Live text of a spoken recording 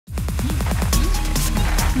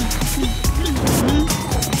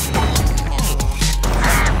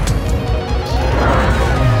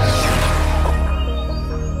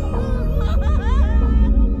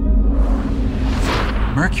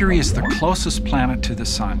Mercury is the closest planet to the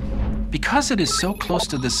Sun. Because it is so close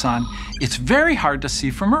to the Sun, it's very hard to see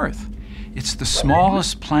from Earth. It's the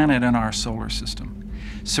smallest planet in our solar system.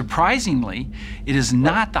 Surprisingly, it is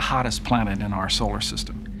not the hottest planet in our solar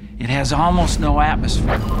system. It has almost no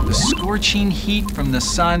atmosphere. The scorching heat from the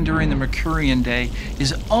Sun during the Mercurian day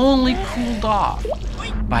is only cooled off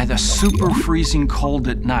by the super freezing cold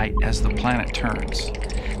at night as the planet turns.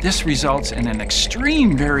 This results in an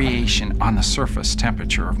extreme variation on the surface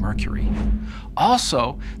temperature of Mercury.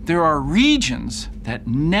 Also, there are regions that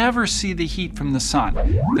never see the heat from the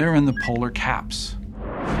Sun. They're in the polar caps.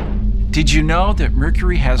 Did you know that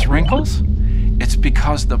Mercury has wrinkles? It's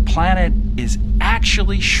because the planet is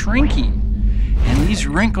actually shrinking, and these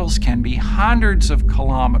wrinkles can be hundreds of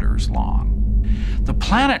kilometers long. The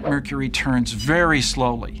planet Mercury turns very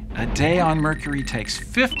slowly. A day on Mercury takes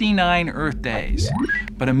 59 Earth days.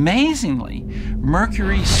 But amazingly,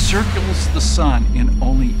 Mercury circles the Sun in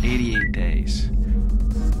only 88 days.